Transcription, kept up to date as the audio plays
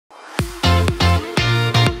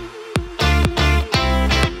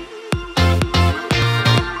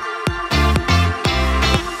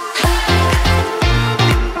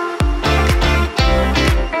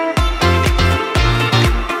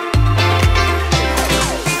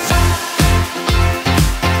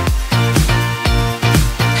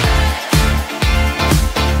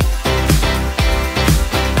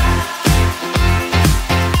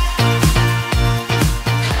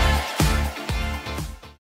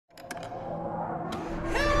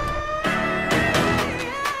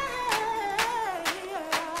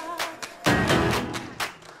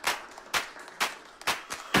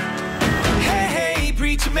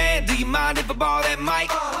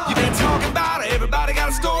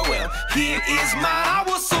a story, well, here is mine. I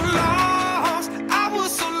was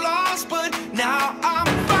so lost, but now I'm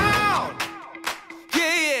found.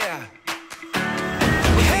 Yeah.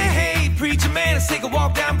 Hey, hey, preacher man, let's take a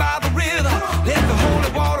walk down by the river. Let the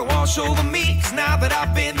holy water wash over me, 'cause now that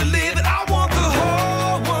I've been delivered, I want the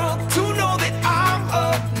whole world to know that I'm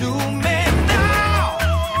a new man now.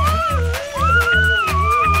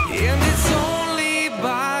 And it's only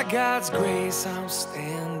by God's grace I'm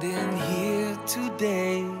standing here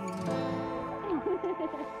today.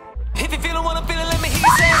 If you feel what I'm feeling, let me hear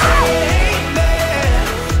you say amen.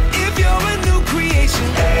 If you're a new creation,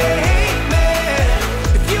 amen.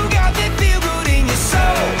 If you got that feel good in your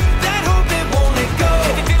soul, that hope that won't let go.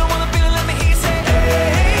 If you feel what I'm feeling, let me hear you say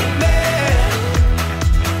amen.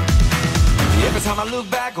 Every time I look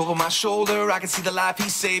back over my shoulder, I can see the life he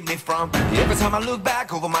saved me from. Every time I look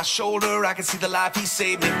back over my shoulder, I can see the life he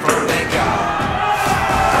saved me from. Thank God.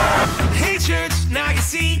 Hey church, now you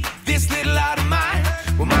see this little light of mine.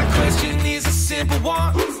 Well, my question is a simple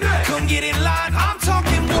one. Who's next? Come get in line. I'm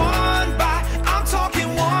talking one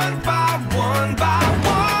by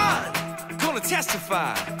one. Gonna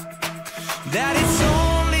testify that it's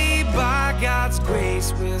only by God's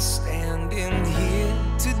grace we're standing here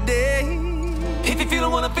today. If you feel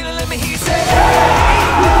what I'm feeling, let me hear you say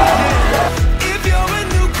amen. If you're a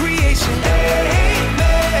new creation,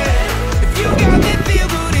 amen. If you got that feel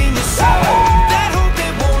good in your soul, that hope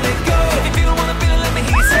that won't let go. If you feel what I'm feeling, let me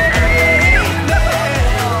hear you say amen.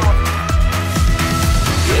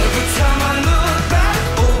 Every time I look back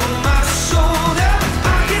over my shoulder,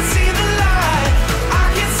 I can see the light. I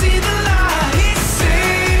can see the light. He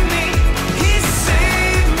saved me. He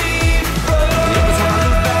saved me from. Every time I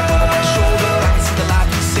look back over my shoulder, I can see the light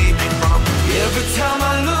he saved me from. Every time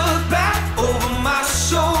I look back over my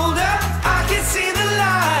shoulder, I can see the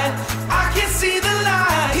light. I can see the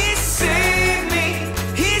light. He saved me.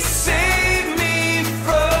 He saved me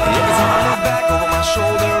from. Every time I look back over my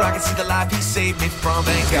shoulder, I can see the life he saved me from.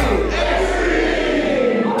 Thank God.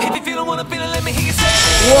 If you feel what I'm feeling, let me hear you say.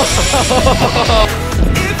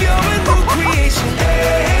 If you're a new creation,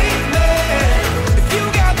 amen. If you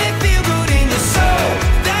got that feel good in your soul,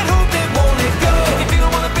 that hope that won't let go. If you feel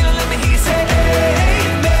what I'm feeling, let me hear you say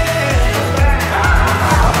amen.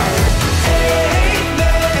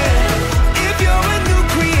 Amen. If you're a new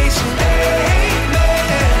creation,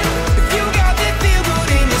 amen. If you got that feel good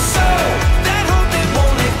in your soul, that hope that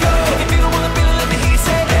won't let go. If you feel what I'm feeling, let me hear you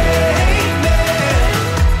say amen.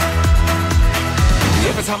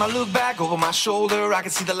 Every time I look back over my shoulder, I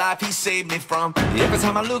can see the life he saved me from. Every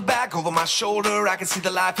time I look back over my shoulder, I can see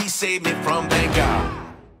the life he saved me from. Thank God.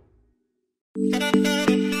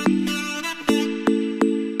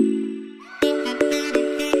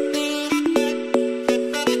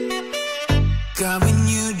 God, when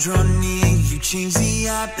you draw near, you change the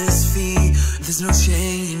atmosphere. There's no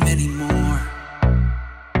shame anymore.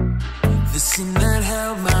 The sin that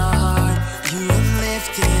held my heart, you have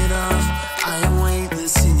lifted off. I am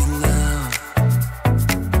weightless in your love.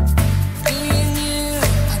 In you,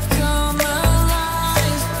 I come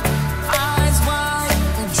alive. Eyes wide,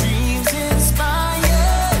 and dreams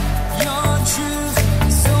inspired. Your truth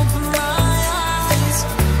has opened my eyes.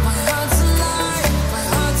 My heart's alive, my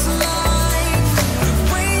heart's alive. The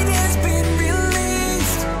weight has been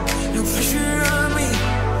released. No pressure on me,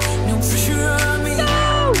 no pressure on me.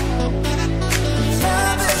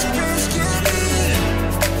 Love has rescued me.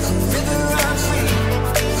 A river of freedom.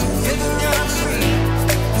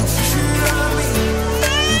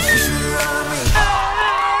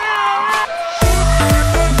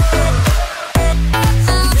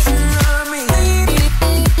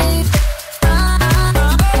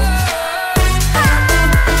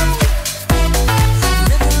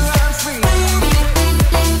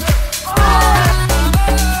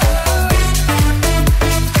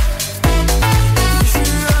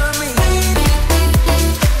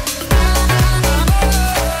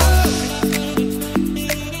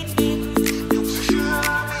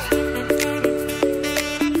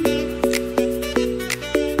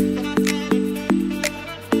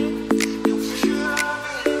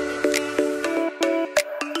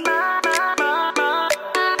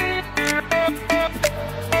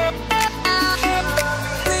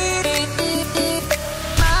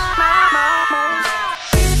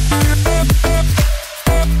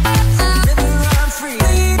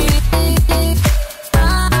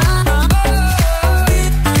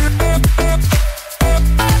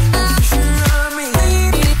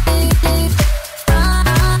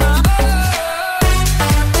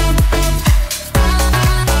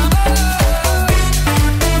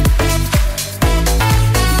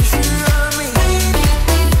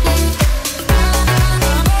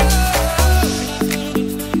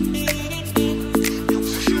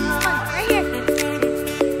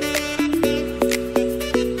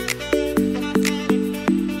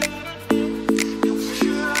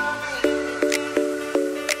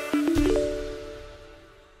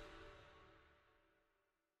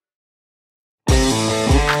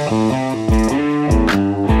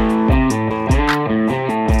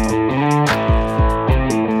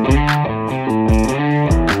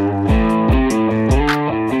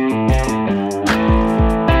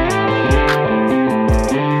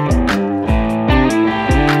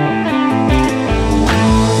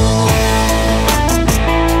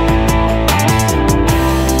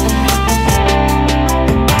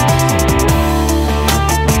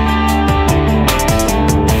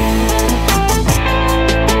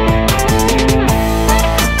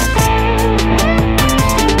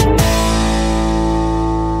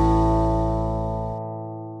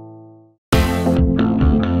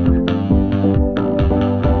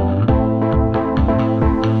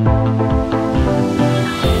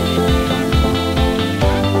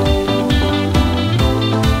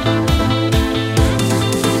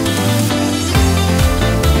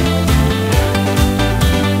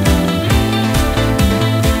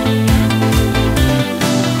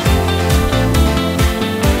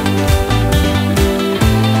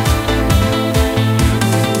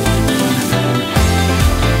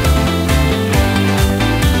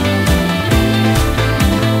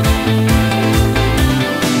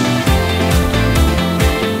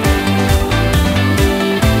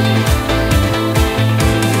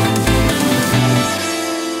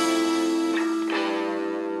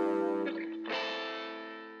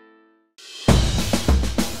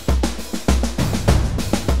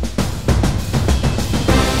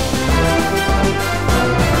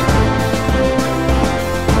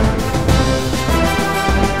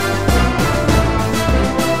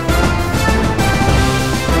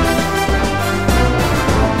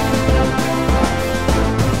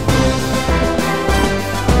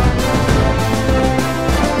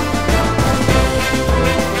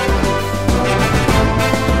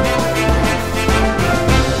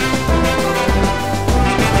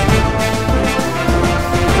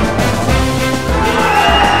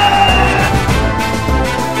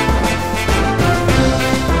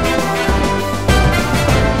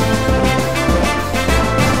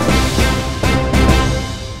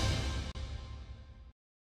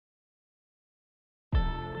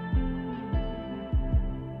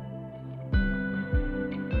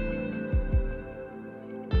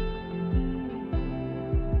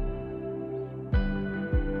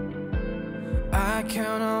 I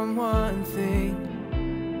count on one thing.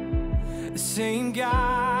 The same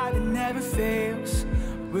God that never fails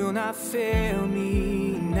will not fail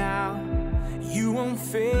me now. You won't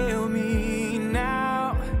fail me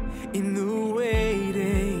now in the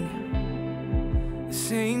waiting. The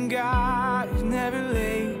same God who's never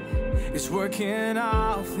late is working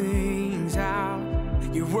all things out.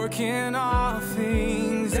 You're working all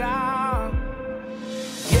things out.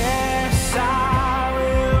 Yes, I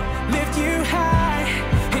will lift you high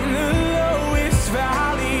in the lowest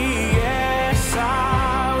valley. Yes,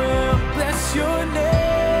 I will bless your name.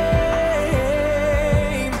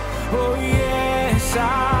 Oh yes,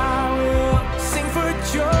 I will sing for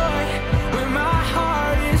joy when my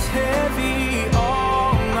heart is heavy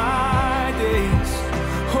all my days.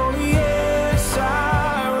 Oh yes,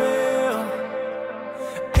 I will.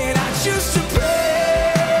 And I choose to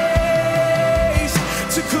praise,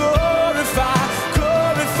 to glorify.